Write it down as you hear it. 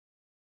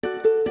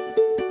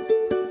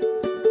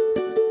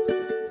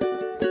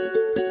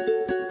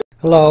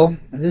Hello,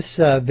 this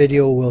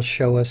video will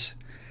show us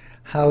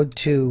how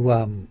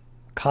to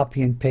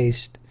copy and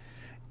paste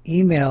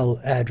email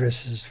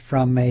addresses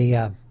from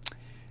a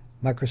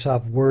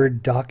Microsoft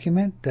Word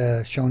document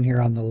shown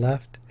here on the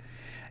left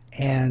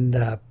and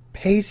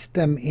paste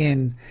them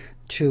in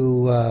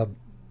to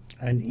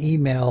an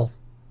email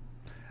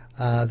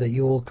that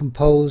you will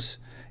compose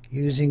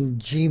using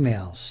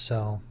Gmail.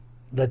 So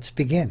let's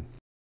begin.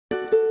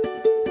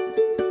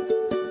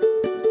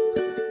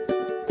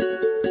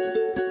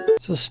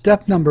 So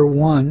step number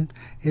one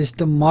is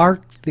to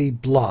mark the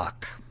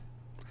block.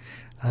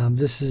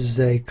 This is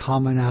a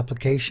common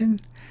application.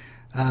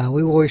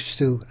 We wish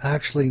to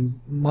actually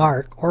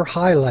mark or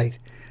highlight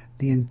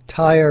the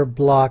entire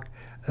block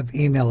of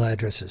email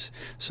addresses.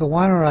 So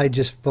why don't I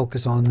just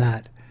focus on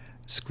that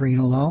screen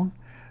alone?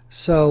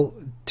 So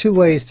two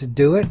ways to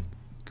do it.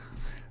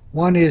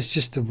 One is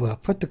just to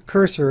put the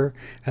cursor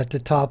at the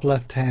top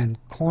left-hand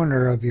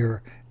corner of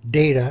your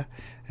data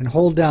and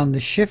hold down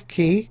the Shift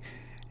key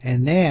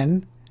and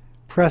then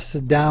press the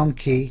down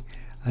key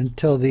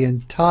until the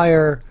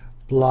entire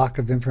block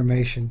of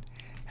information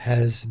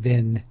has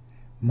been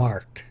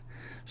marked.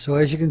 So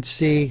as you can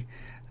see,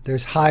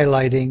 there's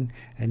highlighting,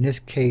 in this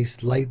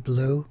case light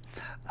blue,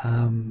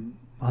 on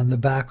the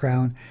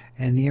background,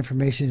 and the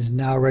information is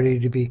now ready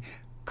to be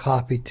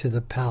copied to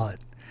the palette.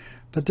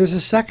 But there's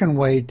a second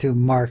way to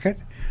mark it.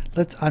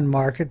 Let's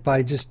unmark it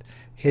by just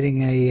hitting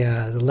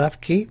the left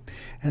key,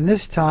 and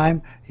this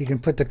time you can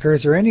put the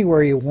cursor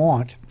anywhere you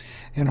want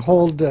and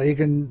hold. You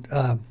can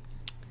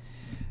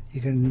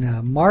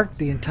mark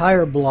the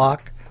entire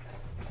block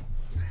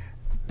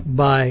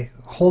by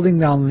holding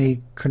down the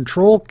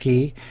Control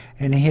key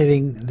and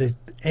hitting the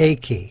A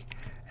key,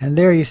 and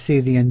there you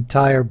see the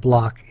entire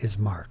block is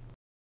marked.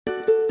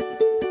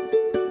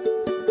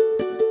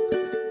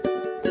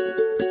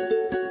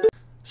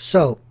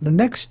 So the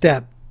next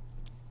step,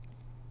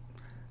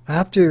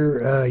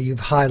 after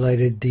you've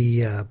highlighted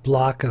the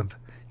block of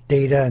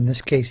data, in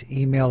this case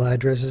email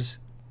addresses,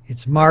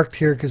 it's marked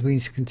here because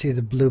we can see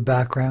the blue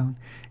background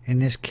in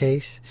this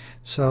case.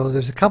 So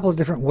there's a couple of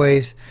different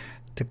ways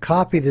to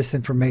copy this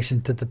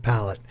information to the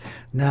palette.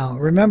 Now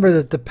remember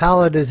that the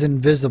palette is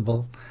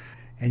invisible,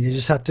 and you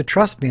just have to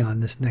trust me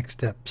on this next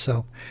step.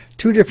 So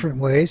two different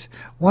ways.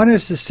 One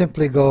is to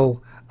simply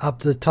go up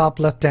the top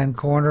left-hand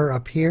corner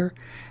up here,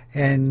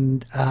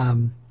 and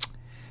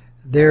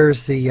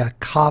there's the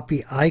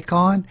copy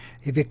icon.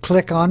 If you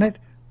click on it,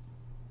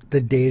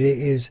 the data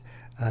is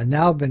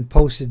now been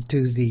posted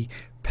to the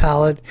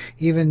palette,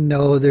 even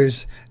though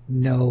there's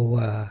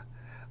no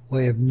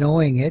way of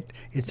knowing it.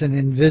 It's an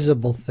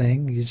invisible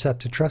thing. You just have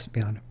to trust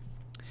me on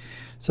it.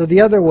 So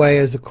the other way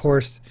is, of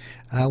course,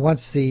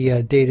 once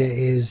the data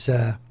is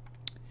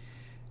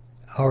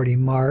already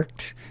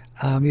marked,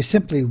 you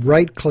simply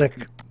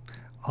right-click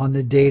on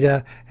the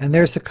data, and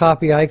there's the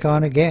copy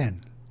icon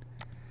again.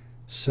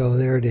 So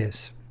there it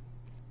is.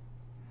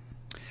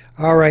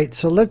 All right,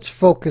 so let's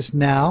focus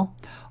now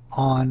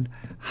on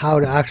how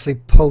to actually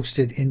post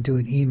it into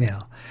an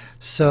email.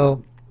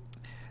 So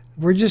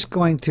we're just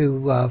going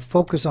to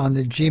focus on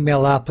the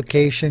Gmail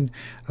application.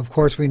 Of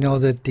course, we know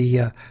that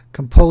the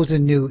compose a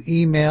new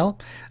email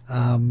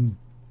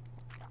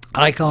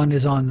icon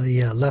is on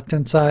the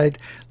left-hand side.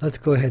 Let's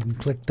go ahead and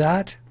click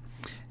that,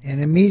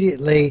 and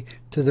immediately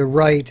to the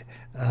right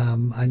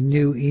a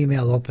new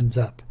email opens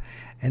up.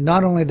 And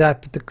not only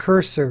that, but the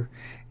cursor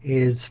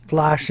is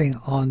flashing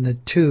on the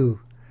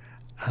to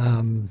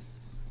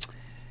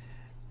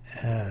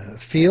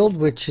field,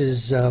 which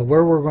is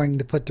where we're going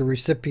to put the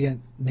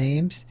recipient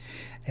names.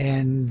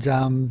 And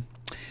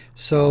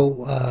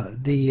so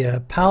the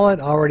palette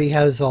already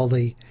has all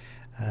the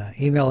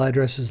email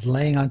addresses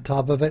laying on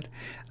top of it.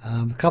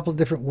 A couple of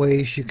different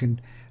ways you can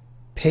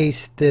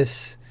paste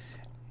this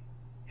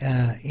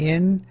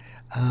in.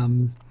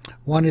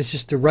 One is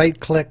just to right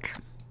click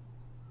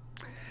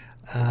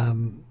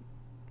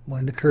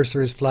when the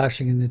cursor is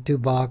flashing in the to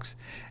box,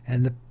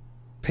 and the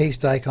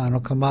paste icon will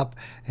come up,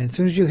 and as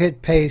soon as you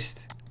hit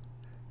paste,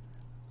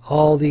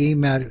 all the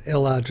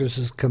email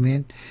addresses come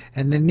in.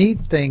 And the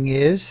neat thing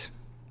is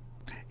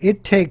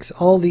it takes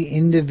all the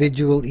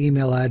individual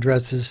email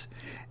addresses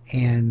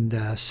and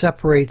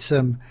separates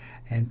them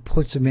and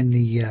puts them in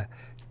the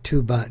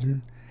to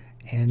button.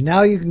 And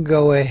now you can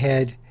go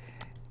ahead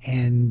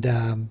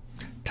and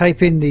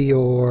type into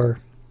your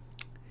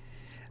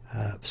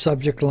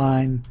subject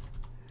line,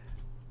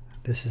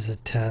 this is a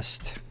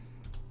test.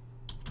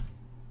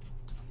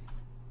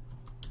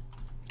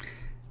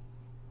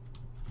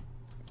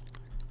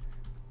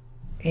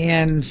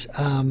 And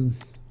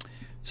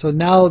so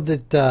now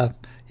that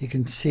you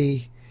can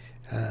see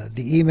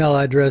the email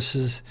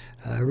addresses,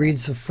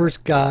 reads the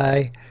first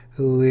guy,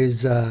 who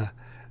is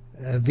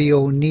V.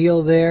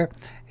 O'Neill there,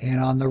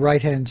 and on the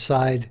right hand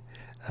side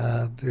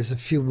there's a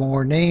few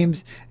more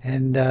names,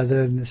 and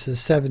then this is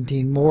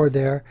 17 more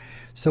there.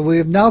 So we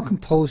have now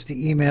composed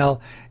the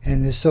email,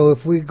 and so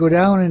if we go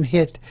down and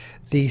hit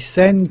the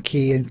send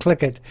key and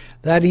click it,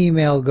 that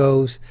email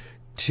goes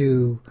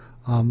to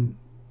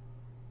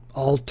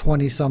all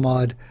 20 some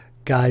odd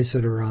guys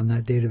that are on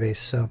that database.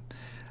 So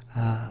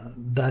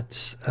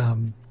that's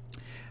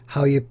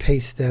how you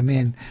paste them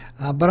in.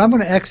 But I'm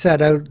going to X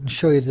that out and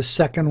show you the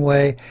second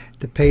way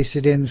to paste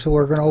it in. So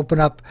we're going to open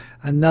up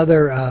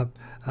another,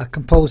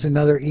 compose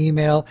another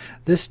email.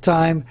 This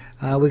time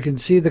we can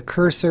see the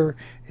cursor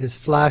is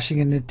flashing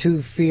in the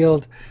to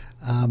field.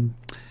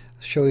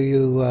 Show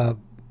you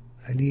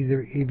an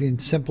even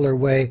simpler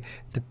way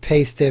to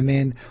paste them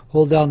in.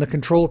 Hold down the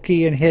control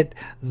key and hit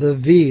the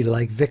V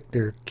like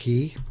Victor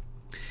key.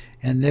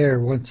 And there,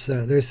 once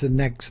there's the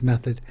next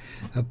method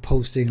of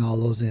posting all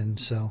those in.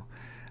 So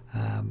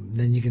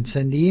then you can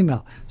send the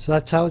email. So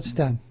that's how it's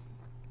done.